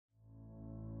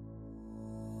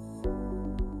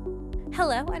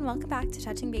Hello and welcome back to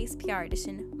Touching Base PR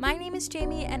Edition. My name is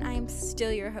Jamie and I am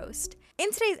still your host.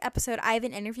 In today's episode, I have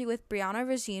an interview with Brianna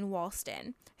Regine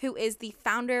Walston, who is the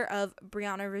founder of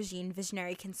Brianna Regine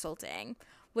Visionary Consulting,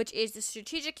 which is the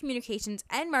strategic communications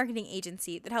and marketing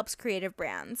agency that helps creative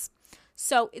brands.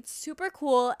 So it's super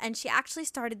cool, and she actually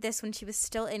started this when she was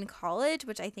still in college,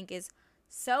 which I think is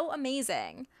so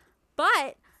amazing.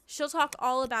 But she'll talk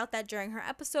all about that during her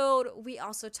episode. We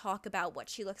also talk about what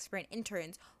she looks for in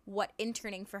interns, what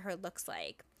interning for her looks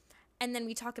like. And then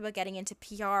we talk about getting into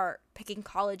PR, picking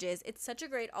colleges. It's such a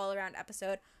great all-around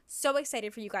episode. So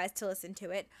excited for you guys to listen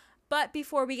to it. But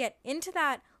before we get into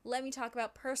that, let me talk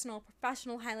about personal,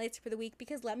 professional highlights for the week,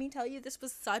 because let me tell you, this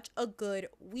was such a good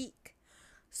week.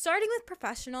 Starting with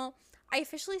professional, I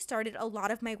officially started a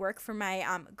lot of my work for my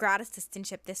grad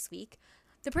assistantship this week.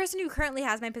 The person who currently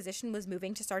has my position was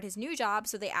moving to start his new job,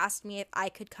 so they asked me if I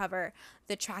could cover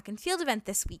the track and field event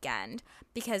this weekend,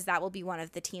 because that will be one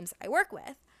of the teams I work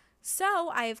with.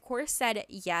 So I, of course, said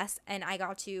yes, and I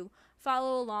got to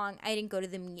follow along. I didn't go to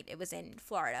the meet. It was in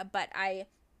Florida, but I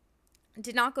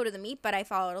did not go to the meet, but I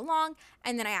followed along,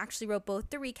 and then I actually wrote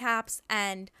both the recaps,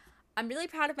 and I'm really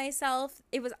proud of myself.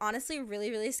 It was honestly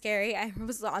really, really scary. I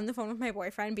was on the phone with my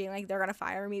boyfriend being like, they're going to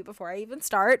fire me before I even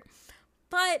start.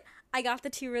 But I got the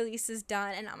 2 releases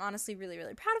done, and I'm honestly really,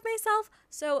 really proud of myself,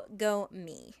 so go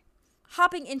me.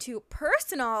 Hopping into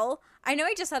personal, I know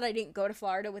I just said I didn't go to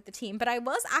Florida with the team, but I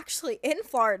was actually in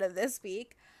Florida this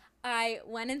week. I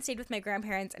went and stayed with my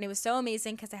grandparents, and it was so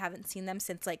amazing because I haven't seen them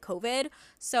since, COVID.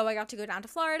 So I got to go down to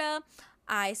Florida.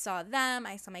 I saw them.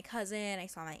 I saw my cousin. I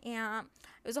saw my aunt.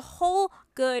 It was a whole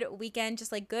good weekend,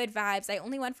 just, good vibes. I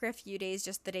only went for a few days,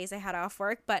 just the days I had off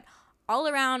work, but all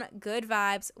around, good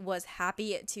vibes, was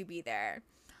happy to be there.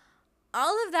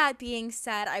 All of that being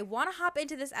said, I want to hop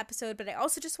into this episode, but I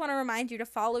also just want to remind you to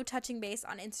follow Touching Base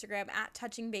on Instagram at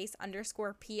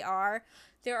touchingbase_PR.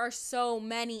 There are so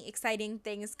many exciting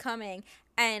things coming,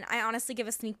 and I honestly give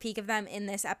a sneak peek of them in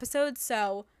this episode,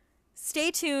 so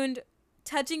stay tuned.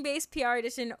 Touching Base PR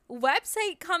Edition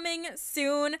website coming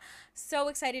soon. So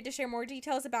excited to share more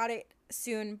details about it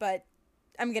soon, but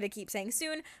I'm going to keep saying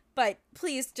soon, but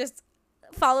please just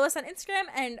follow us on Instagram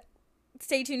and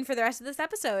stay tuned for the rest of this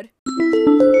episode.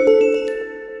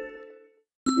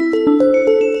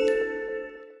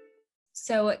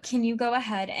 So can you go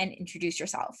ahead and introduce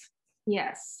yourself?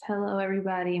 Yes. Hello,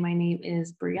 everybody. My name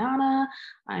is Brianna.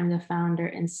 I'm the founder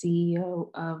and CEO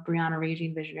of Brianna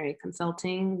Regine Visionary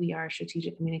Consulting. We are a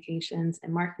strategic communications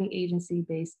and marketing agency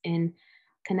based in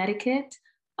Connecticut.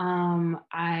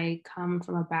 I come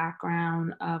from a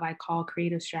background of, I call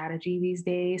creative strategy these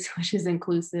days, which is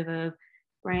inclusive of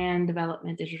brand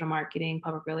development, digital marketing,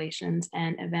 public relations,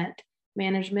 and event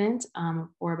management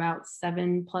for about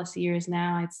 7+ years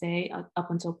now, I'd say,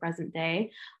 up until present day.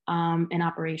 And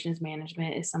operations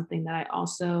management is something that I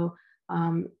also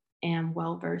am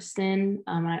well versed in,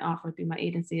 and I offer through my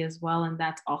agency as well. And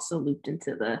that's also looped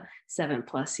into the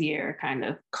 7+ year kind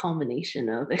of culmination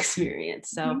of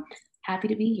experience. So happy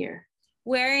to be here.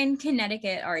 Where in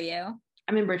Connecticut are you?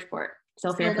 I'm in Bridgeport,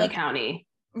 so Fairfield County.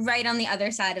 Right on the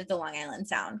other side of the Long Island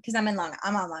Sound, because I'm on Long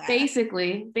Island.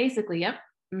 Basically, yep.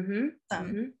 I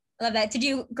love that. Did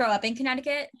you grow up in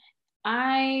Connecticut?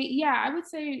 I would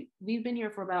say we've been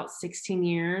here for about 16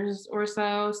 years or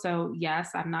so. So yes,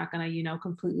 I'm not going to,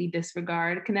 completely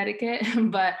disregard Connecticut,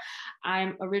 but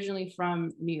I'm originally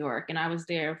from New York, and I was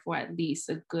there for at least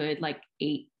a good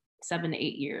 7 to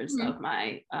 8 years of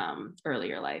my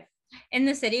earlier life. In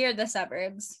the city or the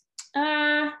suburbs?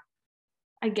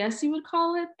 I guess you would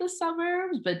call it the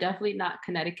suburbs, but definitely not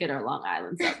Connecticut or Long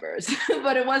Island suburbs.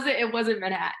 But it wasn't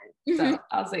Manhattan. So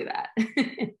I'll say that.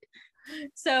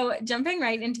 So jumping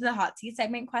right into the hot seat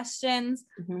segment questions,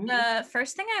 the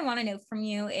first thing I want to know from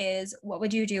you is, what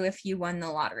would you do if you won the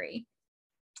lottery?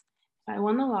 If I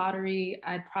won the lottery,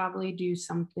 I'd probably do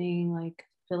something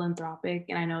philanthropic.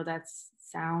 And I know that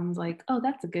sounds like, oh,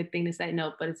 that's a good thing to say.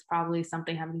 No, but it's probably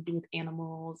something having to do with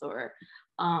animals or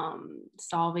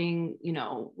solving,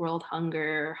 world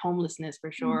hunger, homelessness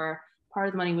for sure. Part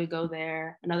of the money would go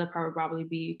there. Another part would probably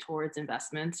be towards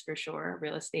investments for sure,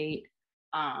 real estate,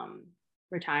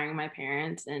 retiring my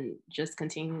parents, and just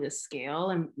continuing to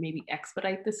scale and maybe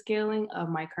expedite the scaling of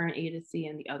my current agency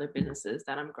and the other businesses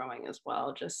that I'm growing as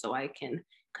well, just so I can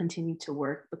continue to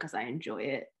work because I enjoy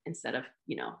it instead of,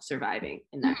 surviving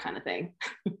and that kind of thing.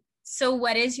 So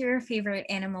what is your favorite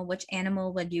animal? Which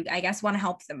animal would you, I guess, want to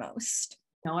help the most?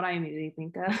 know what I immediately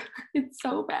think of? It's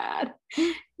so bad.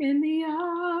 In the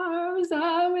arms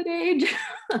of an angel.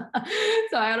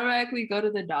 So I automatically go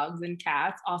to the dogs and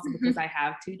cats, also because I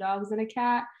have 2 dogs and a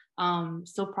cat.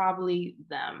 So probably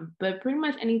them, but pretty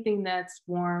much anything that's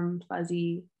warm,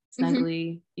 fuzzy,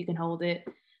 snuggly, you can hold it.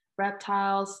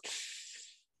 Reptiles,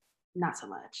 not so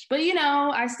much, but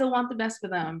I still want the best for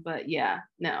them, but yeah,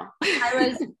 no. I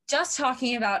was just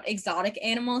talking about exotic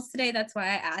animals today. That's why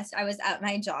I asked. I was at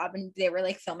my job and they were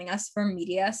like filming us for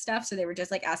media stuff. So they were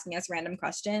just like asking us random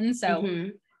questions. So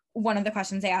one of the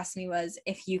questions they asked me was,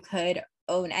 if you could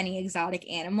own any exotic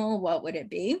animal, what would it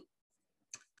be?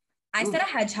 I said a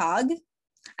hedgehog.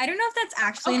 I don't know if that's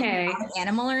actually an exotic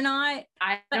animal or not.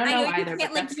 I don't know either,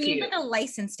 but that's you cute. need like a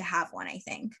license to have one, I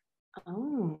think.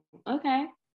 Oh, okay.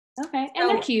 Okay. And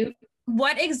they're cute.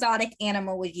 What exotic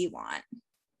animal would you want?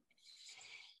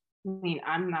 I mean,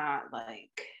 I'm not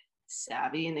like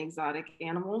savvy in exotic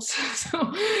animals.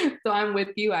 So I'm with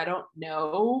you. I don't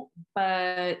know,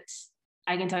 but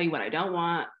I can tell you what I don't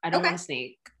want. I don't want a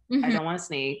snake. I don't want a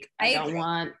snake. I don't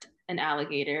want an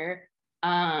alligator.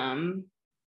 I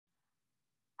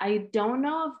don't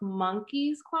know if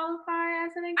monkeys qualify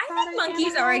as an exotic I think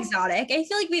monkeys are exotic. I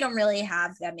feel like we don't really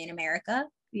have them in America.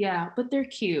 Yeah, but they're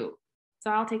cute.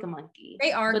 So I'll take a monkey.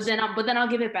 They are but then I'll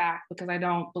give it back because I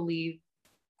don't believe,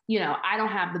 I don't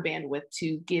have the bandwidth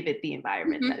to give it the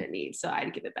environment that it needs. So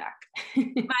I'd give it back.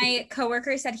 My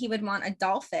coworker said he would want a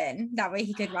dolphin. That way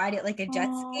he could ride it like a jet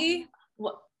ski.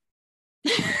 What?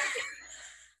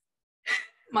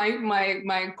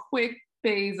 my quick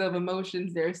phase of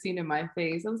emotions there seen in my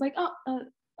face. I was like,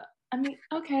 I mean,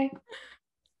 okay.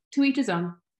 To each his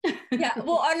own. Yeah.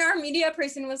 Well, and our media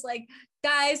person was like,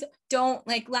 guys, don't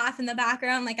like laugh in the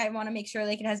background. Like, I want to make sure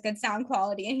like it has good sound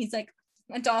quality. And he's like,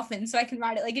 a dolphin, so I can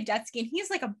ride it like a jet ski. And he's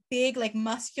like a big, like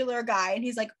muscular guy. And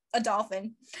he's like a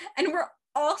dolphin. And we're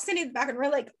all sitting in the back and we're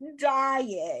like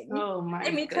dying. Oh my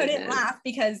And we couldn't laugh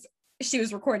because she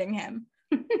was recording him.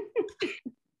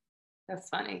 That's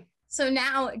funny. So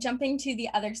now jumping to the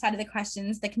other side of the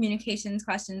questions, the communications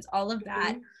questions, all of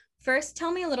that. First,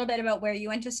 tell me a little bit about where you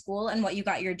went to school and what you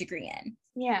got your degree in.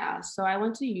 Yeah, so I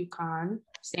went to UConn,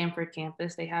 Stanford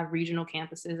campus. They have regional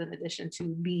campuses in addition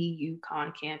to the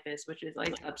UConn campus, which is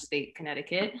like upstate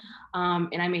Connecticut.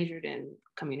 And I majored in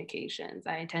communications.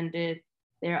 I attended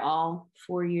there all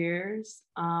 4 years.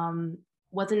 I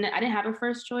didn't have a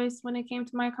first choice when it came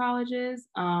to my colleges,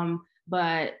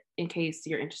 but in case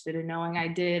you're interested in knowing, I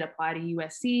did apply to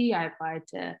USC. I applied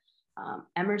to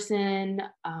Emerson,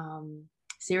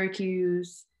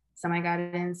 Syracuse. Some I got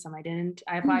in, some I didn't.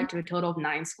 I applied to a total of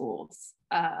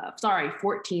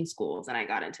 14 schools, and I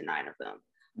got into 9 of them.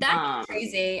 That's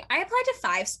crazy. I applied to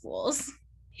 5 schools.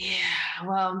 Yeah,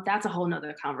 well, that's a whole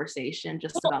nother conversation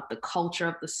just about the culture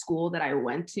of the school that I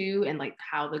went to and like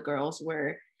how the girls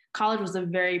were. College was a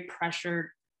very pressured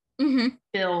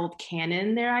filled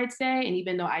canon there, I'd say. And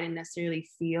even though I didn't necessarily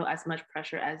feel as much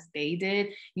pressure as they did,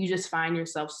 you just find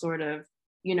yourself sort of,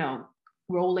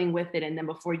 rolling with it. And then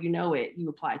before you know it, you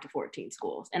applied to 14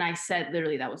 schools. And I said,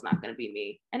 literally, that was not going to be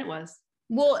me. And it was.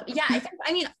 Well, yeah,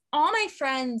 I mean, all my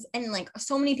friends and like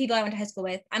so many people I went to high school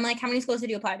with, I'm like, how many schools did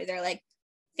you apply to? They're like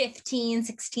 15,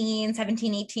 16,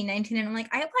 17, 18, 19. And I'm like,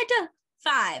 I applied to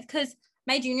 5 because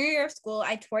my junior year of school,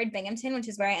 I toured Binghamton, which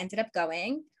is where I ended up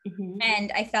going.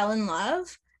 And I fell in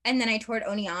love. And then I toured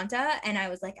Oneonta and I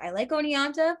was like, I like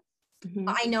Oneonta.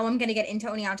 I know I'm going to get into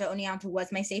Oneonta. Oneonta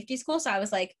was my safety school. So I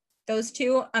was like, those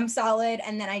 2, I'm solid.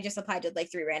 And then I just applied to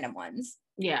like 3 random ones.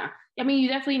 Yeah. I mean, you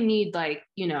definitely need like,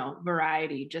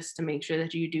 variety just to make sure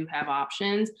that you do have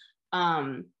options.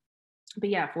 But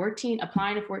yeah,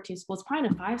 applying to 14 schools, applying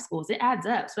to 5 schools, it adds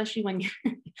up, especially when you're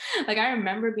like, I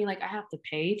remember being like, I have to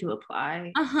pay to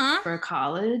apply for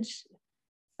college.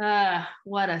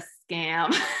 What a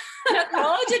scam. The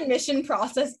college admission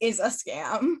process is a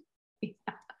scam. Yeah,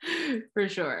 for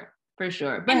sure.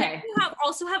 But hey, you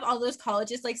also have all those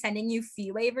colleges like sending you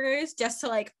fee waivers just to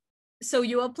like, so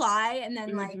you apply and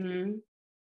then like.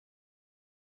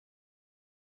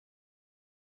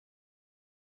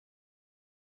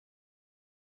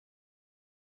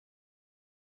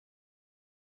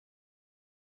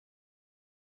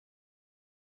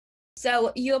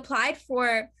 So you applied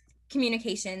for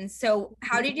communications. So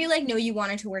how did you like know you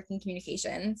wanted to work in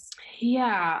communications?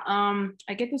 Yeah,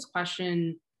 I get this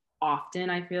question often,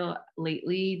 I feel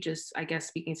lately, just I guess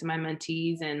speaking to my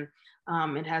mentees, and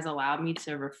it has allowed me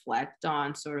to reflect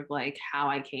on sort of like how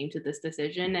I came to this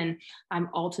decision. And I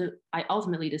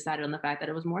ultimately decided on the fact that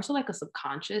it was more so like a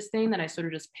subconscious thing that I sort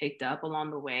of just picked up along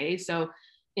the way. So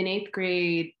in 8th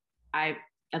grade, at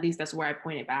least that's where I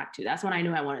pointed back to. That's when I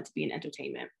knew I wanted to be in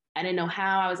entertainment. I didn't know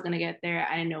how I was going to get there.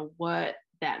 I didn't know what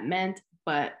that meant,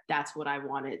 but that's what I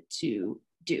wanted to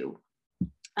do.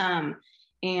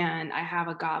 And I have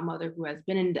a godmother who has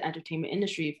been in the entertainment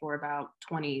industry for about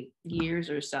 20 years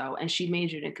or so, and she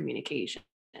majored in communications.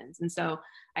 And so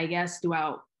I guess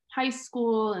throughout high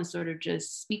school and sort of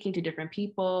just speaking to different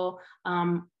people,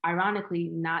 ironically,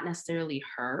 not necessarily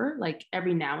her, like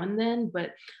every now and then,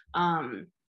 but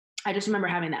I just remember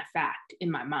having that fact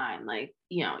in my mind, like,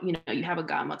 you have a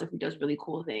godmother who does really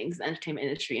cool things in the entertainment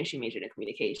industry, and she majored in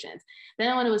communications.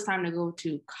 Then when it was time to go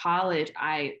to college,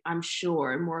 I'm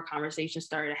sure more conversations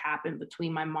started to happen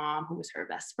between my mom, who was her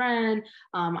best friend.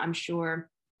 I'm sure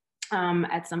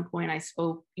at some point I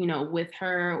spoke, with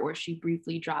her, or she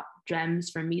briefly dropped gems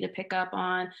for me to pick up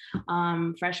on.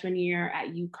 Freshman year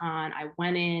at UConn, I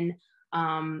went in,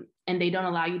 and they don't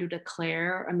allow you to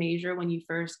declare a major when you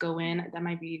first go in. That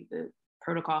might be the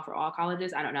protocol for all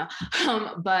colleges. I don't know.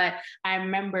 But I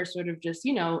remember sort of just,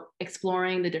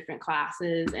 exploring the different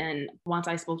classes. And once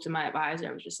I spoke to my advisor,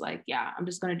 I was just like, yeah, I'm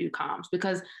just going to do comms,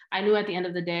 because I knew at the end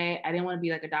of the day, I didn't want to be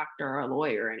like a doctor or a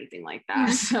lawyer or anything like that.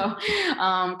 So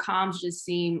comms just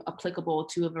seemed applicable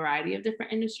to a variety of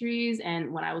different industries.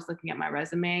 And when I was looking at my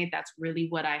resume, that's really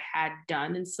what I had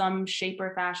done in some shape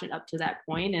or fashion up to that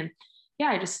point. And yeah,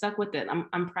 I just stuck with it.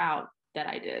 I'm proud that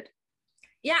I did.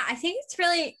 Yeah, I think it's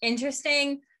really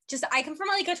interesting. Just I come from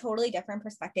like a totally different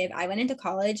perspective. I went into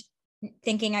college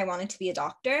thinking I wanted to be a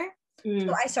doctor.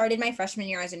 So I started my freshman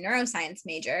year as a neuroscience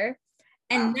major.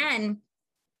 And then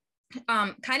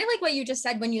kind of like what you just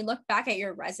said, when you look back at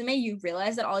your resume, you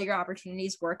realize that all your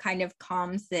opportunities were kind of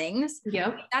comms things.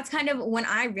 Yep. That's kind of when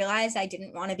I realized I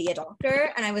didn't want to be a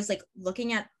doctor, and I was like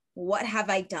looking at what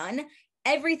have I done?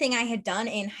 Everything I had done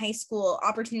in high school,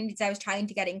 opportunities I was trying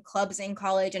to get in clubs in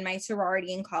college and my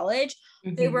sorority in college,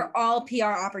 they were all PR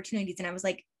opportunities. And I was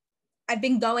like, I've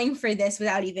been going for this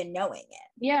without even knowing it.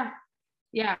 Yeah.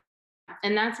 Yeah.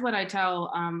 And that's what I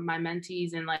tell my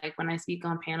mentees, and like when I speak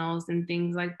on panels and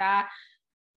things like that.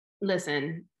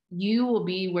 Listen, you will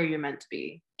be where you're meant to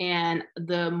be. And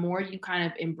the more you kind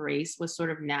of embrace what sort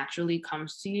of naturally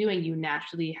comes to you, and you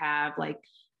naturally have like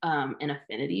an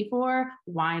affinity for,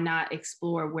 why not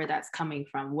explore where that's coming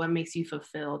from? What makes you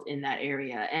fulfilled in that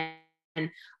area?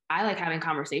 And I like having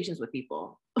conversations with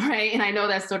people, right? And I know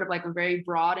that's sort of like a very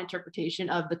broad interpretation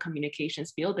of the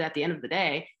communications field, but at the end of the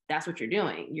day, that's what you're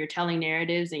doing. You're telling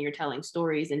narratives and you're telling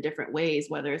stories in different ways,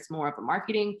 whether it's more of a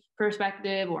marketing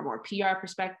perspective or more PR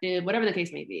perspective, whatever the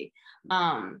case may be.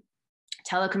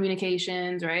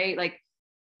 Telecommunications, right? Like,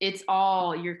 it's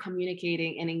all, you're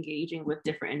communicating and engaging with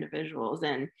different individuals.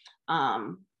 And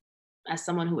as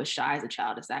someone who was shy as a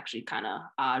child, it's actually kind of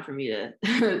odd for me to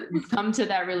come to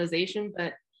that realization.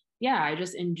 But yeah, I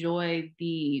just enjoy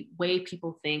the way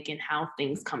people think and how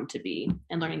things come to be,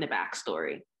 and learning the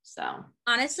backstory. So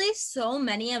honestly, so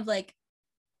many of like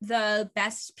the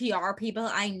best PR people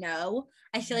I know,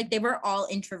 I feel like they were all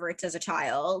introverts as a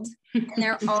child, and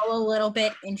they're all a little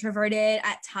bit introverted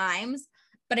at times.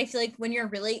 But I feel like when you're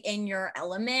really in your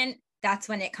element, that's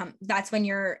when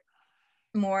you're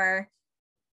more,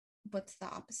 what's the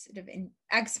opposite of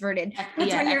extroverted?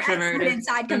 That's when your extroverted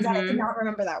side comes out. I cannot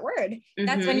remember that word.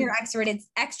 That's when your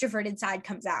extroverted side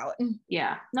comes out.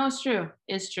 Yeah, no, it's true.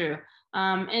 It's true.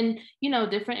 And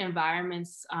different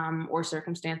environments or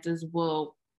circumstances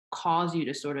will cause you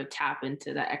to sort of tap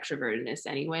into that extrovertedness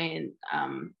anyway.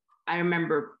 And I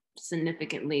remember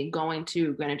significantly going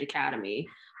to Greenwich Academy,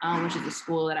 which is the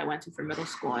school that I went to for middle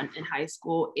school and in high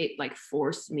school. It like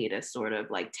forced me to sort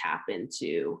of like tap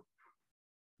into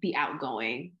the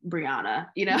outgoing Brianna,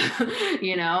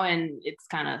 and it's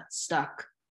kind of stuck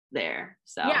there.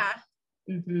 So yeah.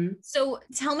 So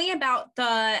tell me about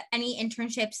any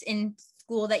internships in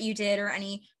school that you did, or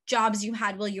any jobs you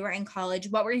had while you were in college.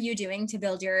 What were you doing to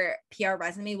build your PR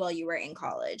resume while you were in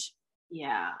college?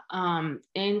 Yeah.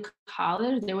 In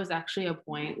college, there was actually a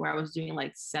point where I was doing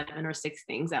like 7 or 6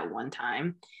 things at one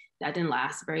time. That didn't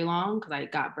last very long because I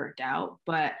got burnt out.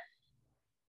 But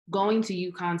going to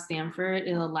UConn Stanford,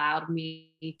 it allowed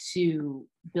me to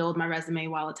build my resume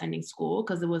while attending school,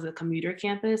 because it was a commuter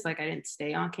campus. Like, I didn't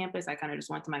stay on campus. I kind of just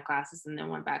went to my classes and then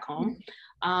went back home.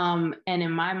 And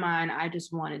in my mind, I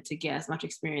just wanted to get as much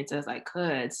experience as I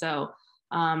could. So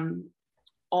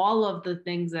all of the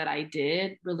things that I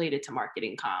did related to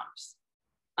marketing comms.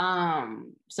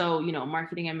 So,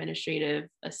 marketing administrative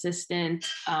assistant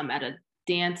at a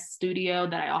dance studio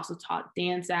that I also taught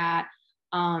dance at,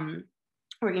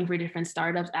 working for different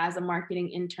startups as a marketing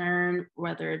intern,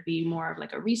 whether it be more of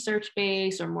like a research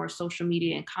base or more social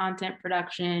media and content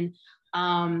production,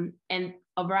 and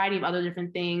a variety of other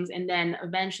different things. And then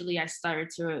eventually I started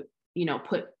to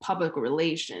put public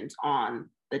relations on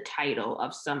the title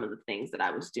of some of the things that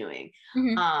I was doing.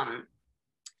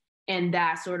 And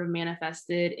that sort of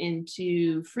manifested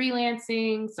into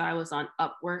freelancing. So I was on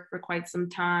Upwork for quite some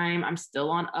time. I'm still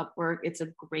on Upwork. It's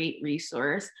a great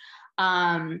resource.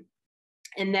 And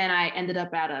then I ended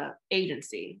up at an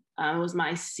agency. It was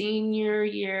my senior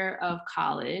year of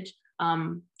college,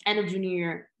 end of junior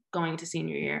year, going to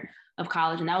senior year of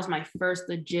college. And that was my first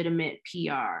legitimate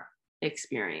PR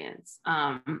experience.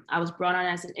 I was brought on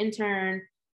as an intern.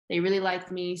 They really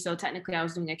liked me. So technically I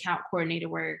was doing account coordinator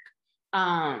work.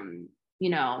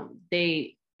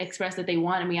 They expressed that they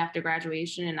wanted me after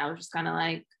graduation, and I was just kind of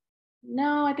like,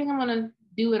 no, I think I'm going to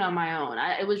do it on my own.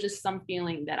 It was just some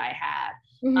feeling that I had.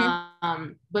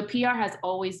 But PR has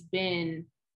always been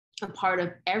a part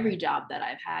of every job that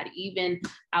I've had, even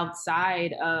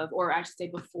outside of, or I should say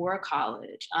before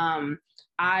college.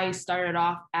 I started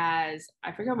off as,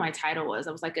 I forget what my title was.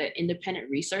 I was like an independent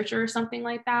researcher or something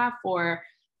like that for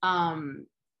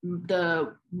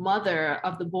the mother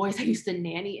of the boys I used to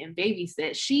nanny and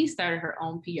babysit. She started her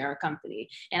own PR company,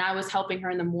 and I was helping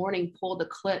her in the morning pull the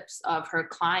clips of her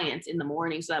clients in the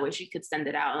morning, so that way she could send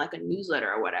it out in like a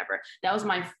newsletter or whatever. That was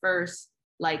my first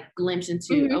like glimpse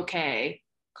into, okay,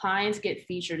 clients get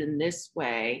featured in this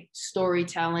way,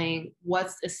 storytelling,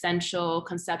 what's essential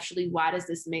conceptually, why does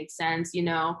this make sense,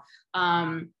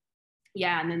 and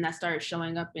then that started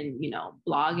showing up in,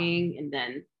 blogging, and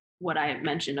then what I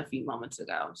mentioned a few moments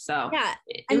ago. So yeah,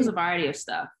 it was a variety of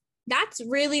stuff. That's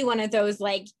really one of those,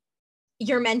 like,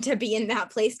 you're meant to be in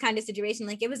that place kind of situation.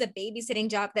 Like, it was a babysitting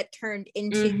job that turned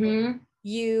into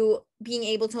you being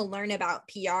able to learn about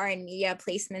PR and media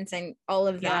placements and all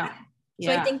of that.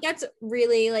 So I think that's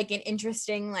really like an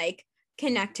interesting, like,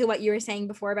 connect to what you were saying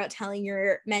before about telling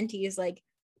your mentees, like,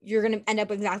 you're going to end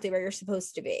up exactly where you're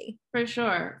supposed to be. For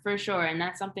sure. And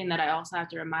that's something that I also have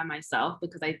to remind myself,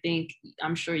 because I think,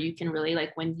 I'm sure you can really,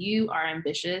 like, when you are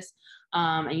ambitious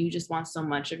and you just want so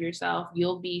much of yourself,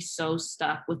 you'll be so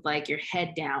stuck with like your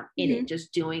head down in it,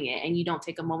 just doing it. And you don't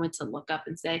take a moment to look up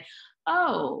and say,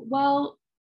 oh, well,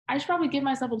 I should probably give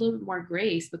myself a little bit more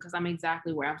grace because I'm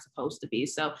exactly where I'm supposed to be.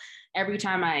 So every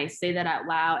time I say that out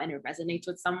loud and it resonates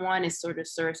with someone, it sort of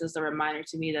serves as a reminder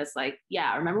to me that's like,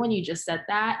 yeah, remember when you just said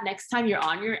that? Next time you're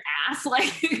on your ass,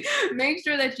 like, make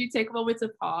sure that you take a moment to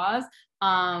pause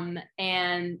and,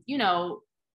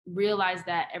 realize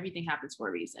that everything happens for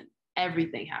a reason.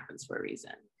 Everything happens for a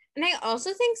reason. And I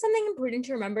also think something important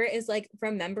to remember is like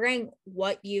remembering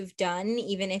what you've done,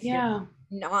 even if you're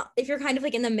not, if you're kind of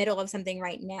like in the middle of something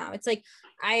right now. It's like,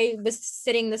 I was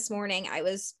sitting this morning, I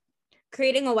was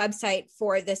creating a website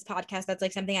for this podcast. That's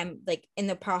like something I'm like in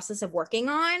the process of working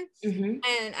on.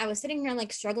 And I was sitting here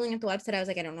like struggling at the website. I was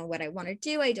like, I don't know what I want to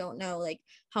do. I don't know like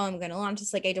how I'm going to launch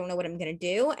this. Like, I don't know what I'm going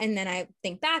to do. And then I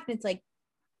think back and it's like,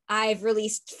 I've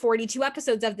released 42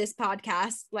 episodes of this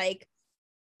podcast. Like,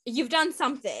 you've done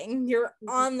something, you're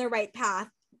on the right path.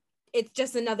 It's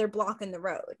just another block in the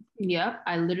road. Yep.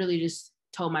 I literally just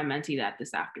told my mentee that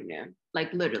this afternoon,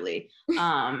 like literally.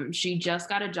 She just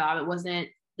got a job. It wasn't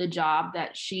the job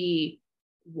that she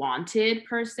wanted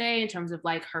per se, in terms of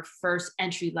like her first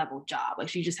entry level job. Like,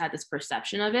 she just had this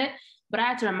perception of it. But I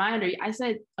had to remind her, I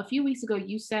said, a few weeks ago,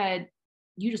 you said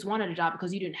you just wanted a job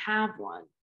because you didn't have one.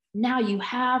 Now you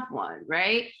have one,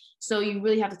 right? So you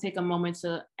really have to take a moment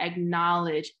to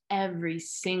acknowledge every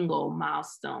single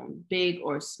milestone, big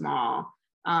or small,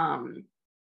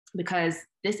 because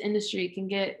this industry can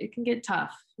get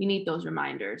tough. You need those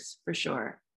reminders for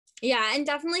sure. Yeah, and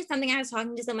definitely something I was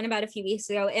talking to someone about a few weeks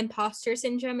ago. Imposter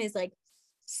syndrome is like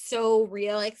so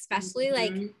real, especially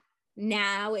like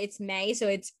now it's May, so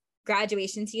it's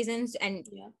graduation seasons and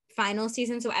final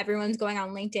season, so everyone's going on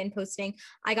LinkedIn posting,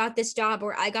 I got this job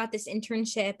or I got this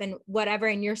internship and whatever,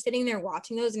 and you're sitting there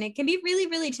watching those, and it can be really,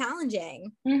 really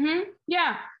challenging.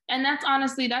 Yeah, and that's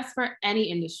honestly, that's for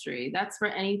any industry, that's for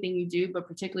anything you do, but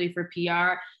particularly for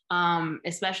PR,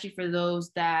 especially for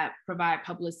those that provide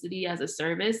publicity as a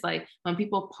service. Like, when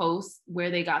people post where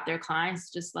they got their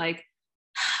clients, just like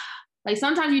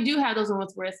sometimes you do have those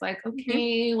moments where it's like,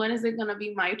 okay, when is it going to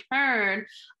be my turn?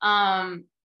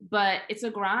 But it's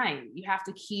a grind. You have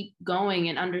to keep going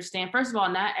and understand, first of all,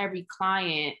 not every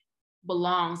client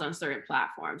belongs on certain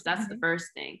platforms. That's the first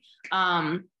thing.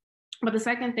 But the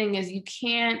second thing is, you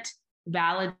can't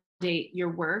validate your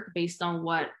work based on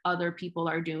what other people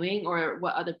are doing or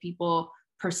what other people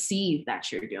perceive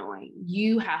that you're doing.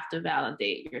 You have to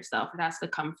validate yourself. It has to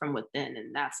come from within.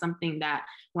 And that's something that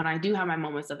when I do have my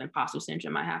moments of imposter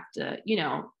syndrome, I have to,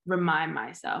 remind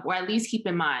myself, or at least keep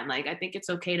in mind, like, I think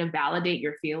it's okay to validate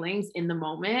your feelings in the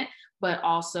moment, but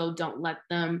also don't let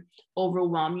them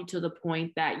overwhelm you to the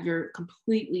point that you're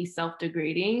completely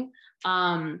self-degrading.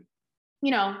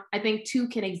 I think two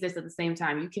can exist at the same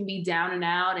time. You can be down and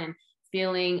out and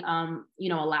feeling, a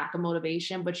lack of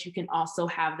motivation, but you can also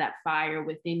have that fire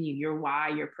within you, your why,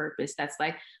 your purpose. That's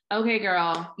like, okay,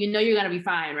 girl, you're going to be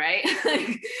fine, right?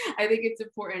 I think it's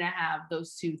important to have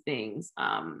those two things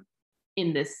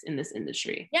in this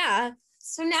industry. Yeah.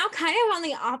 So now kind of on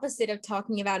the opposite of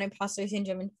talking about imposter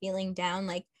syndrome and feeling down,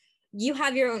 like you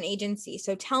have your own agency.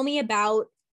 So tell me about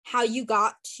how you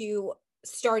got to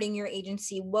starting your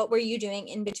agency. What were you doing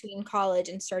in between college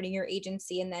and starting your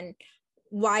agency? And then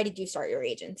why did you start your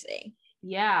agency?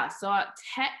 Yeah. So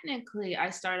technically I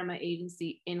started my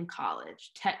agency in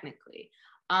college, technically.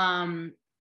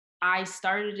 I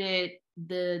started it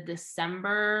the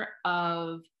December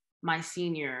of my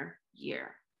senior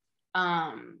year.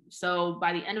 So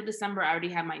by the end of December, I already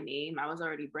had my name. I was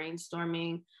already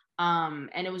brainstorming.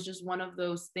 And it was just one of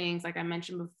those things, like I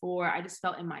mentioned before, I just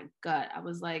felt in my gut. I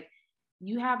was like,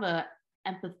 you have a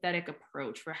empathetic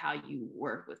approach for how you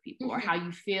work with people, or how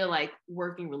you feel like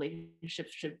working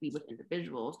relationships should be with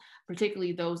individuals,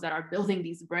 particularly those that are building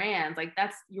these brands. Like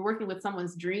you're working with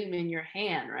someone's dream in your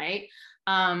hand, right?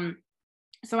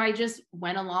 So I just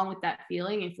went along with that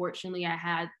feeling. And fortunately, I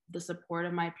had the support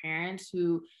of my parents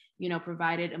who,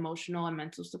 provided emotional and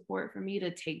mental support for me to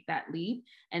take that leap.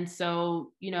 And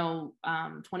so,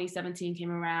 2017 came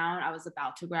around. I was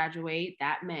about to graduate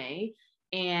that May.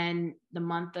 And the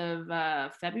month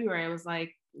of February, I was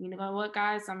like, you know what,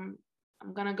 guys, I'm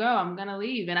going to go. I'm going to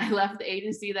leave. And I left the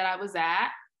agency that I was at,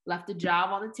 left the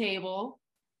job on the table,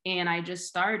 and I just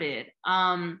started.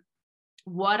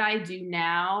 What I do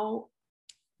now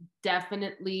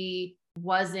definitely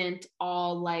wasn't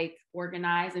all like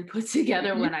organized and put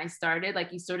together when I started.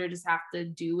 Like, you sort of just have to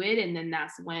do it. And then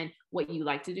that's when what you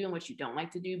like to do and what you don't like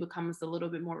to do becomes a little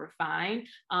bit more refined.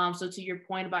 So to your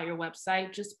point about your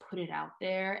website, just put it out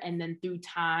there. And then through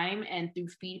time and through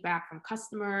feedback from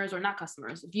customers, or not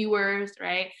customers, viewers,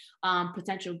 right?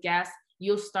 Potential guests,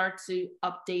 you'll start to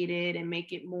update it and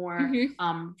make it more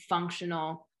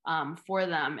functional for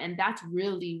them. And that's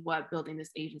really what building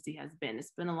this agency has been.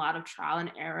 It's been a lot of trial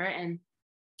and error. And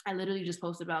I literally just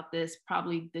posted about this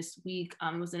probably this week.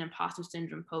 It was an imposter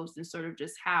syndrome post, and sort of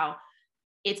just how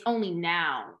it's only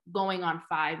now going on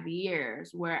 5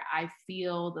 years where I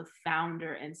feel the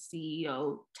founder and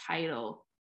CEO title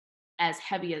as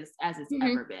heavy as it's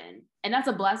ever been. And that's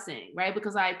a blessing, right?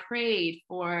 Because I prayed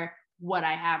for what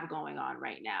I have going on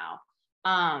right now.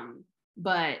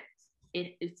 But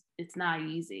it's not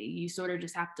easy. You sort of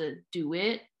just have to do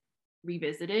it,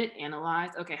 revisit it, analyze,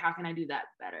 okay, how can I do that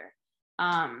better?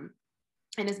 And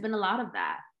it's been a lot of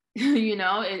that.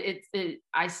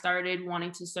 I started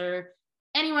wanting to serve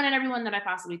anyone and everyone that I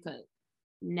possibly could.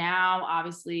 Now,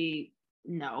 obviously,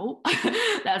 no,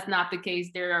 that's not the case.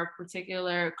 There are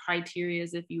particular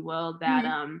criterias, if you will, that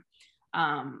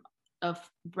of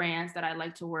brands that I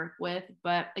like to work with.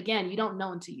 But again, you don't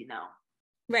know until you know.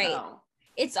 Right. So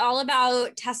it's all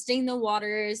about testing the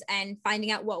waters and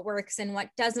finding out what works and what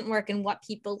doesn't work and what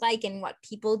people like and what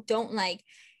people don't like.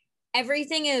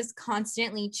 Everything is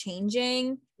constantly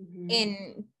changing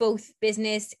in both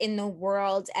business, in the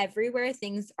world, everywhere.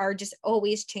 Things are just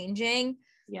always changing.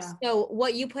 Yeah. So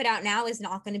what you put out now is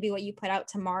not going to be what you put out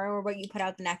tomorrow or what you put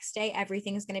out the next day.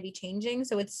 Everything is going to be changing.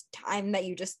 So it's time that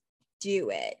you just do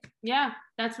it. Yeah,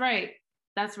 that's right.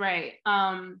 That's right.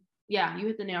 Yeah, you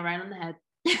hit the nail right on the head.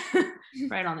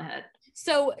 Right on the head.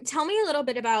 So tell me a little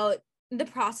bit about the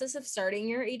process of starting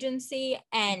your agency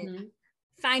and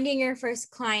finding your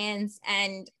first clients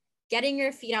and getting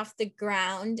your feet off the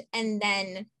ground, and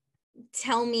then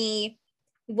tell me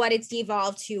what it's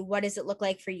evolved to. What does it look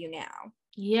like for you now?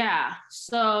 Yeah.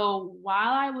 So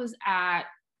while I was at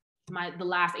the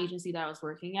last agency that I was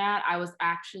working at, I was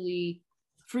actually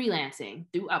freelancing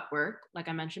through Upwork, like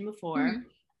I mentioned before.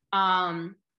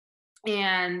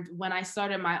 And when I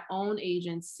started my own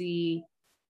agency,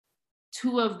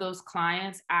 2 of those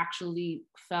clients actually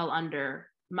fell under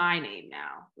my name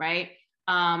now, right?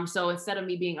 So instead of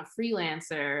me being a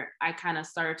freelancer, I kind of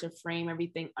started to frame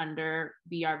everything under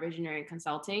BR Visionary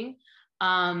Consulting.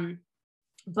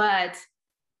 But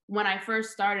when I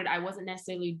first started, I wasn't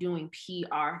necessarily doing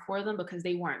PR for them because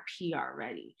they weren't PR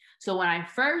ready. So when I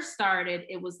first started,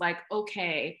 it was like,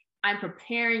 okay, I'm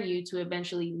preparing you to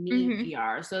eventually need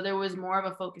PR. So there was more of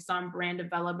a focus on brand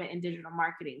development and digital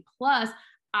marketing. Plus,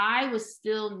 I was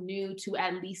still new to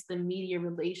at least the media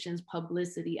relations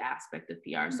publicity aspect of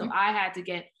PR. So I had to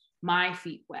get my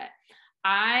feet wet.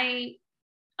 I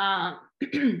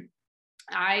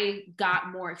I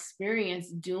got more experience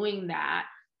doing that.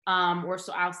 Or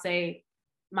so I'll say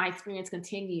my experience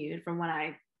continued from when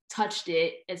I touched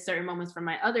it at certain moments from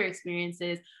my other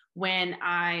experiences when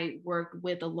I worked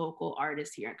with a local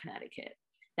artist here in Connecticut.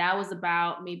 That was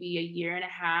about maybe a year and a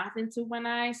half into when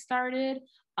I started.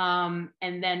 And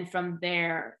then from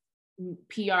there,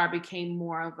 PR became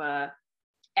more of a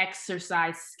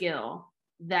exercise skill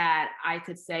that I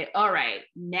could say, all right,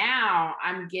 now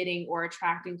I'm getting or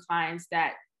attracting clients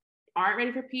that aren't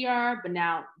ready for PR, but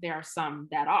now there are some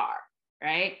that are,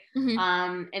 right?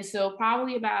 And so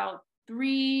probably about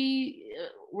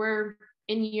we're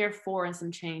in year 4 and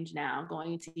some change now,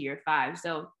 going into year 5.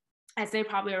 So I'd say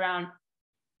probably around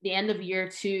the end of year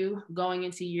 2, going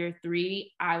into year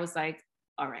 3, I was like,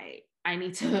 all right, I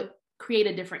need to create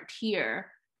a different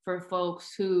tier for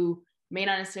folks who may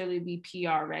not necessarily be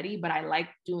PR ready, but I like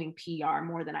doing PR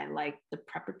more than I like the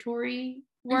preparatory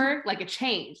work. Like it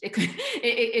changed.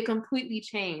 It completely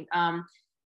changed.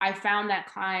 I found that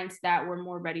clients that were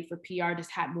more ready for PR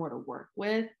just had more to work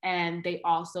with. And they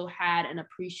also had an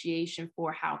appreciation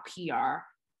for how PR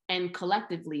and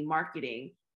collectively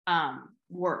marketing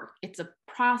work. It's a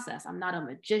process. I'm not a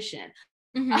magician.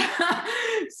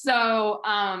 So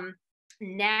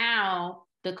now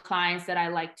the clients that I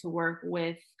like to work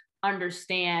with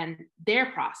understand their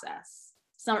process.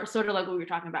 So, sort of like what we were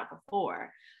talking about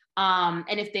before.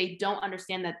 And if they don't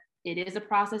understand that it is a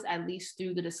process, at least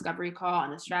through the discovery call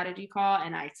and the strategy call,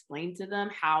 and I explain to them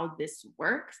how this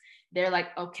works, they're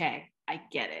like, okay, I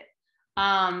get it.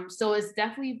 So it's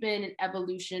definitely been an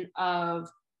evolution of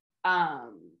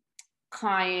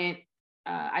client,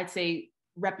 I'd say,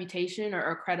 reputation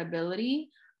or credibility.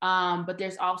 But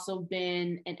there's also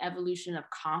been an evolution of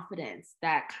confidence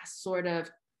that sort of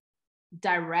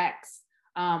directs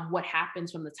what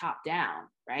happens from the top down,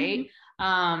 right?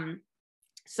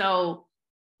 So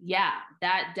yeah,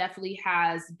 that definitely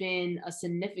has been a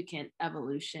significant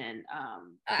evolution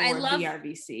for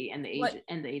BRVC and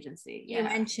the agency. You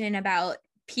mentioned about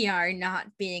PR not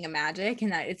being a magic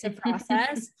and that it's a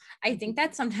process. I think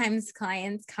that sometimes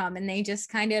clients come and they just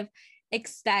kind of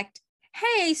expect,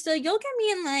 hey, so you'll get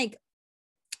me in like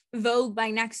Vogue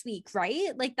by next week,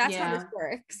 right? Like that's how this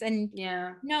works. And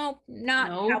no, not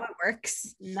how it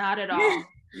works. Not at all.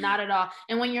 Not at all.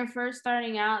 And when you're first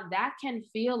starting out, that can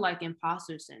feel like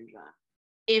imposter syndrome.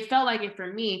 It felt like it for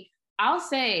me. I'll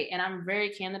say, and I'm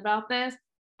very candid about this,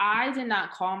 I did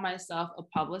not call myself a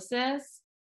publicist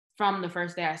from the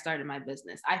first day I started my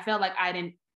business. I felt like I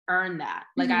didn't earn that.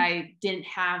 Like I didn't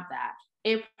have that.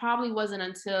 It probably wasn't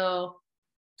until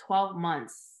 12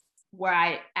 months where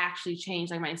I actually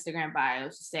changed like my Instagram bio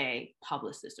to say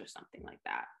publicist or something like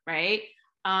that, right?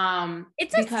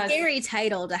 It's a scary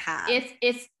title to have.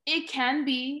 It can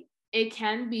be.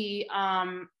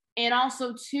 And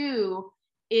also too,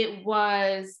 it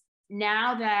was,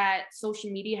 now that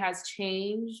social media has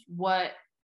changed what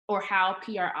or how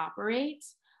PR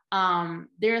operates,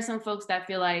 there are some folks that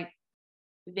feel like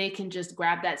they can just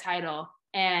grab that title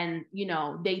and, you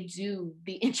know, they do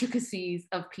the intricacies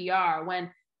of PR when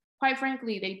quite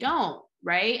frankly, they don't,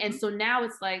 right? And so now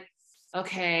it's like,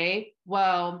 okay,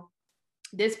 well,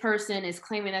 this person is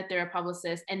claiming that they're a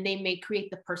publicist and they may create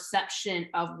the perception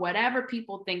of whatever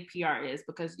people think PR is,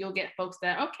 because you'll get folks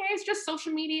that, okay, it's just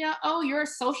social media. Oh, you're a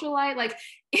socialite. Like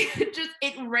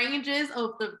it ranges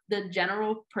of the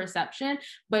general perception,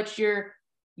 but you're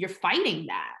fighting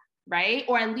that, right?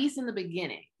 Or at least in the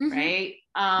beginning, right?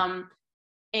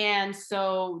 And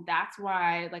so that's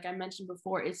why, like I mentioned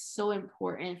before, it's so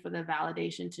important for the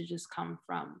validation to just come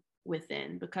from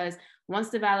within, because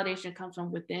once the validation comes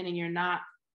from within and you're not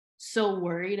so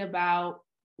worried about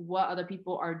what other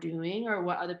people are doing or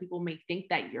what other people may think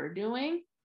that you're doing,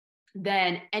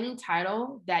 then any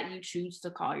title that you choose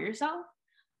to call yourself,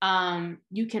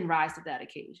 you can rise to that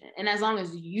occasion. And as long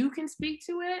as you can speak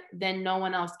to it, then no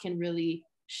one else can really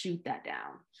shoot that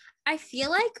down. I feel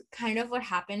like kind of what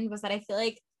happened was that I feel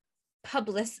like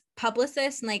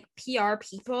publicists and like PR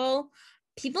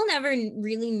people never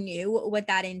really knew what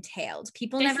that entailed. They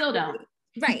still don't.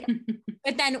 Right.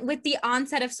 But then with the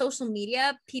onset of social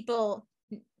media, people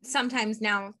sometimes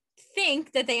now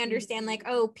think that they understand like,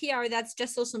 oh, PR, that's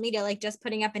just social media, like just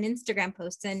putting up an Instagram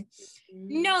post. And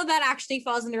no, that actually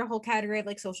falls under a whole category of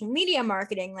like social media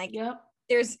marketing. Like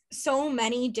there's so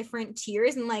many different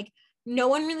tiers and like no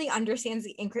one really understands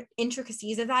the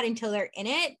intricacies of that until they're in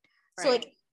it. Right. So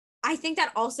like, I think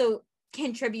that also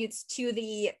contributes to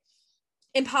the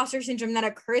imposter syndrome that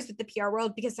occurs with the PR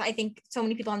world, because I think so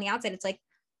many people on the outside, it's like,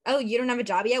 oh, you don't have a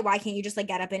job yet? Why can't you just like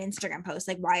get up an Instagram post?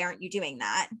 Like, why aren't you doing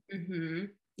that? Mm-hmm.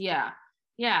 Yeah.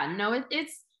 Yeah. No,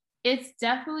 it's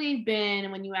definitely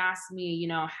been, when you ask me, you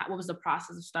know, what was the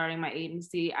process of starting my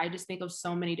agency? I just think of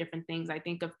so many different things. I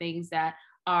think of things that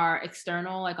are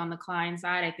external, like on the client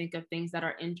side. I think of things that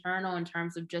are internal in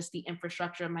terms of just the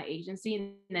infrastructure of my agency,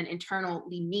 and then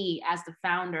internally me as the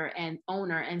founder and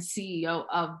owner and CEO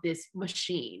of this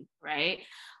machine, right?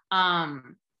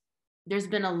 There's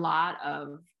been a lot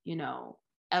of, you know,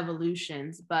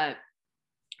 evolutions, but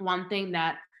one thing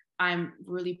that I'm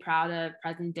really proud of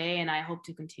present day, and I hope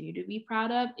to continue to be proud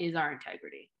of, is our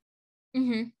integrity.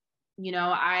 Mm-hmm. You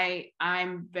know,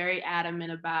 I'm very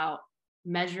adamant about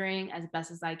measuring as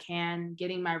best as I can,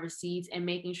 getting my receipts, and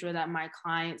making sure that my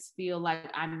clients feel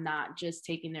like I'm not just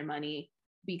taking their money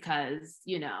because,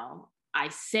 you know, I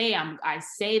say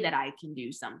that I can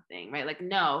do something, right? Like,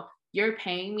 no, you're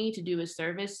paying me to do a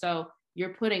service, so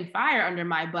you're putting fire under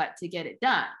my butt to get it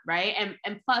done, right?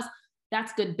 And plus,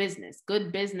 that's good business.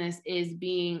 Good business is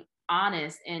being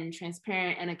honest and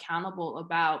transparent and accountable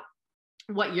about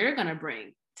what you're going to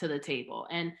bring to the table.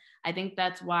 And I think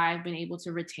that's why I've been able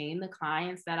to retain the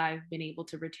clients that I've been able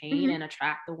to retain, Mm-hmm. and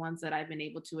attract the ones that I've been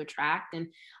able to attract. And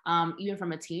even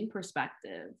from a team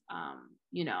perspective,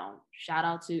 you know, shout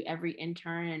out to every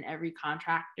intern and every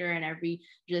contractor and every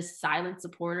just silent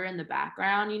supporter in the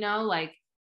background, you know, like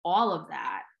all of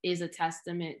that is a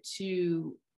testament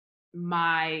to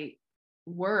my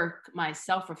work, my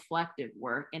self-reflective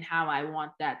work, and how I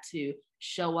want that to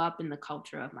show up in the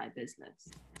culture of my business.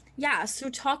 Yeah. So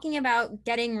talking about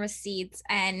getting receipts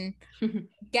and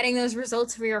getting those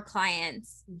results for your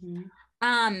clients,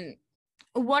 Mm-hmm.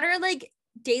 what are like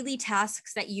daily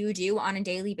tasks that you do on a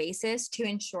daily basis to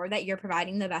ensure that you're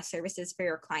providing the best services for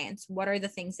your clients? What are the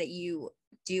things that you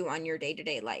do on your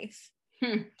day-to-day life?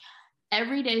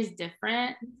 Every day is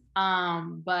different,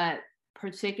 but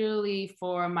particularly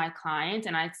for my clients,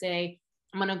 and I'd say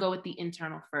I'm going to go with the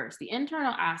internal first. The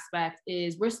internal aspect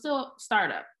is we're still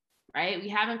startup, right? We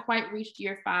haven't quite reached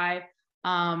year 5.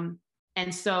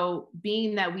 And so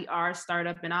being that we are a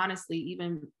startup, and honestly,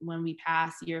 even when we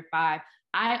pass year 5,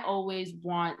 I always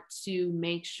want to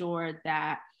make sure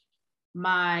that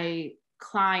my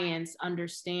clients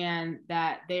understand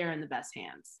that they are in the best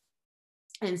hands.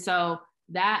 And so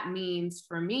that means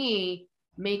for me,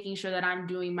 making sure that I'm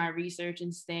doing my research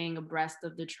and staying abreast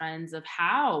of the trends of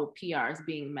how PR is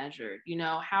being measured, you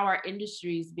know, how our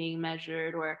industry is being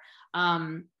measured, or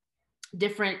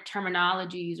different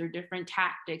terminologies or different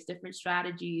tactics, different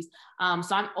strategies.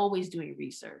 So I'm always doing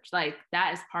research. Like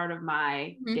that is part of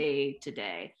my day to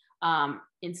day,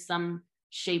 in some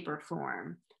shape or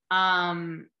form.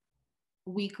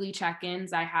 Weekly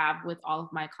check-ins I have with all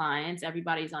of my clients.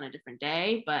 Everybody's on a different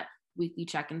day, but weekly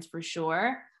check-ins for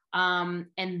sure. And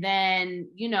then,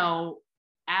 you know,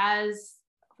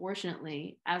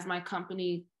 fortunately, as my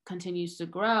company continues to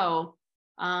grow,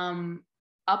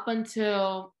 up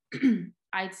until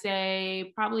I'd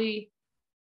say probably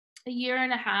a year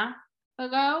and a half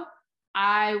ago,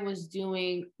 I was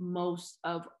doing most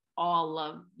of all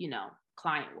of, you know,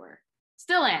 client work.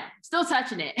 Still am, still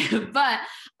touching it, but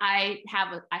I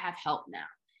have help now.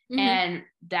 Mm-hmm. And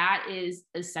that is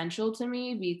essential to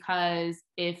me, because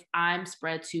if I'm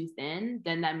spread too thin,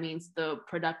 then that means the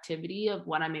productivity of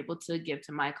what I'm able to give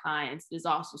to my clients is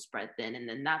also spread thin. And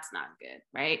then that's not good,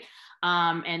 right?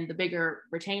 And the bigger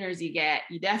retainers you get,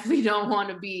 you definitely don't want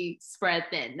to be spread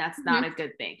thin. That's not a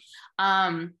good thing.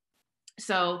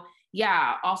 So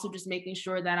yeah, also just making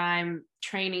sure that I'm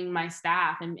training my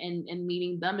staff and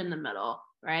meeting them in the middle,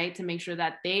 right? To make sure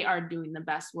that they are doing the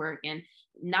best work and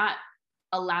not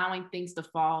allowing things to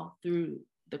fall through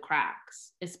the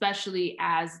cracks, especially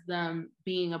as them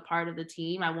being a part of the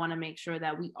team. I want to make sure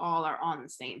that we all are on the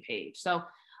same page. So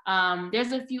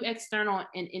there's a few external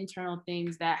and internal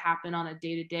things that happen on a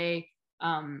day-to-day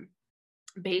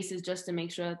basis, just to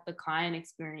make sure that the client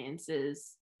experience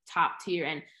is top tier.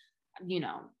 And, you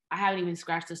know, I haven't even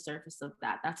scratched the surface of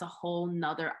that. That's a whole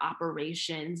nother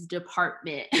operations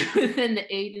department within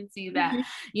the agency that,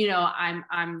 you know,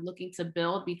 I'm looking to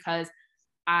build, because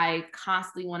I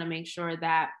constantly want to make sure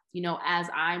that, you know, as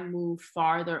I move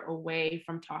farther away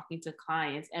from talking to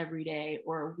clients every day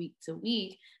or week to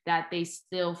week, that they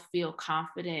still feel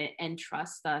confident and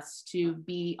trust us to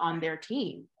be on their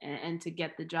team and to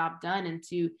get the job done, and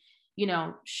to, you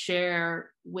know,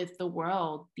 share with the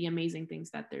world the amazing things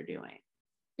that they're doing.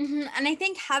 And I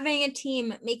think having a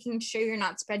team, making sure you're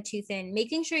not spread too thin,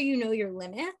 making sure you know your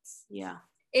limits,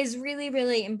 is really,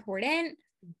 really important.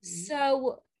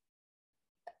 So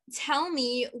tell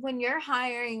me, when you're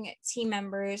hiring team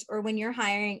members or when you're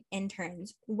hiring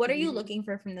interns, what are you looking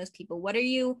for from those people? What are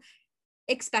you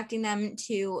expecting them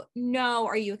to know?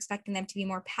 Are you expecting them to be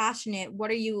more passionate?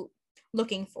 What are you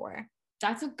looking for?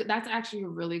 That's actually a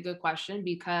really good question,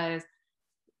 because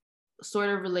sort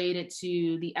of related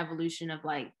to the evolution of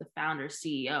like the founder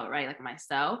CEO, right? Like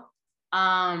myself,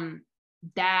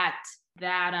 that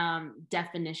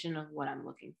definition of what I'm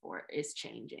looking for is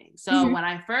changing. So when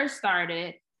I first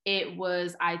started, it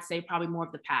was, I'd say, probably more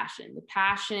of the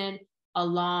passion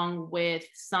along with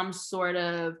some sort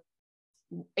of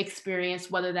experience,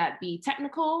 whether that be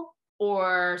technical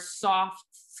or soft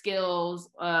skills,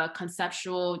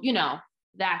 conceptual,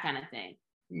 that kind of thing.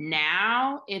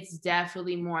 Now it's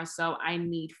definitely more so I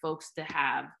need folks to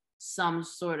have some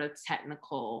sort of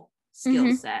technical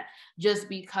skill set, just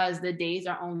because the days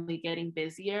are only getting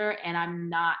busier and I'm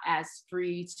not as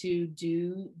free to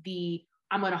do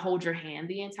I'm going to hold your hand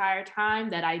the entire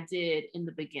time that I did in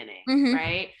the beginning.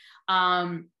 Right.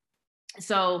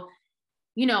 So,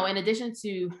 in addition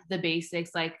to the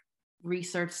basics, like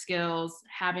research skills,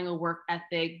 having a work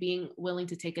ethic, being willing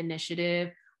to take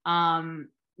initiative,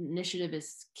 initiative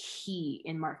is key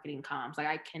in marketing comms. Like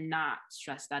I cannot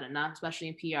stress that enough, especially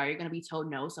in PR. You're going to be told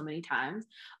no so many times.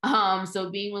 So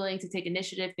being willing to take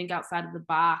initiative, think outside of the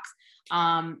box,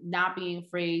 not being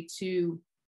afraid to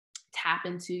tap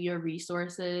into your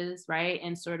resources, right?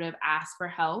 And sort of ask for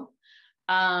help.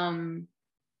 And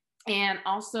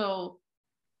also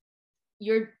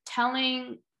you're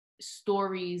telling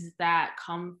stories that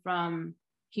come from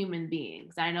human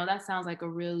beings. I know that sounds like a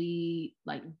really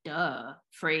like duh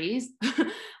phrase,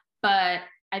 but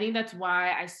I think that's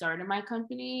why I started my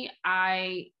company.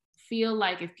 I feel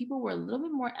like if people were a little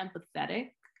bit more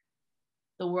empathetic,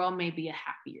 the world may be a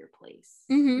happier place,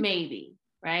 maybe,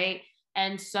 right?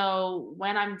 And so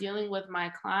when I'm dealing with my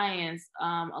clients,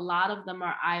 a lot of them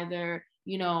are either,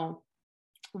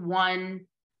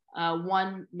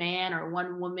 one man or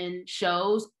one woman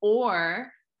shows,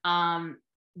 or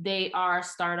they are a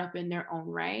startup in their own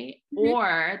right,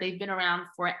 or they've been around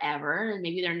forever and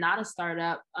maybe they're not a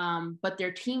startup, but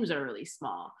their teams are really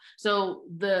small. So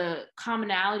the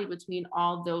commonality between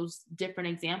all those different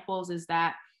examples is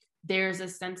that there's a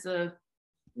sense of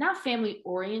not family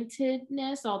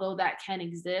orientedness, although that can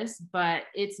exist, but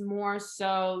it's more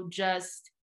so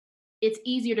just, it's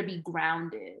easier to be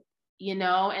grounded,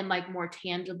 and like more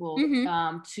tangible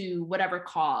to whatever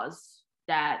cause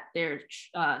that they're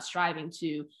striving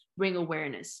to bring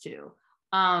awareness to.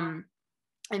 And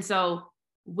so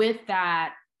with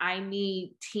that, I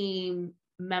need team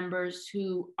members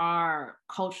who are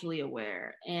culturally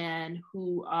aware and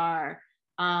who are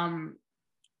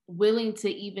willing to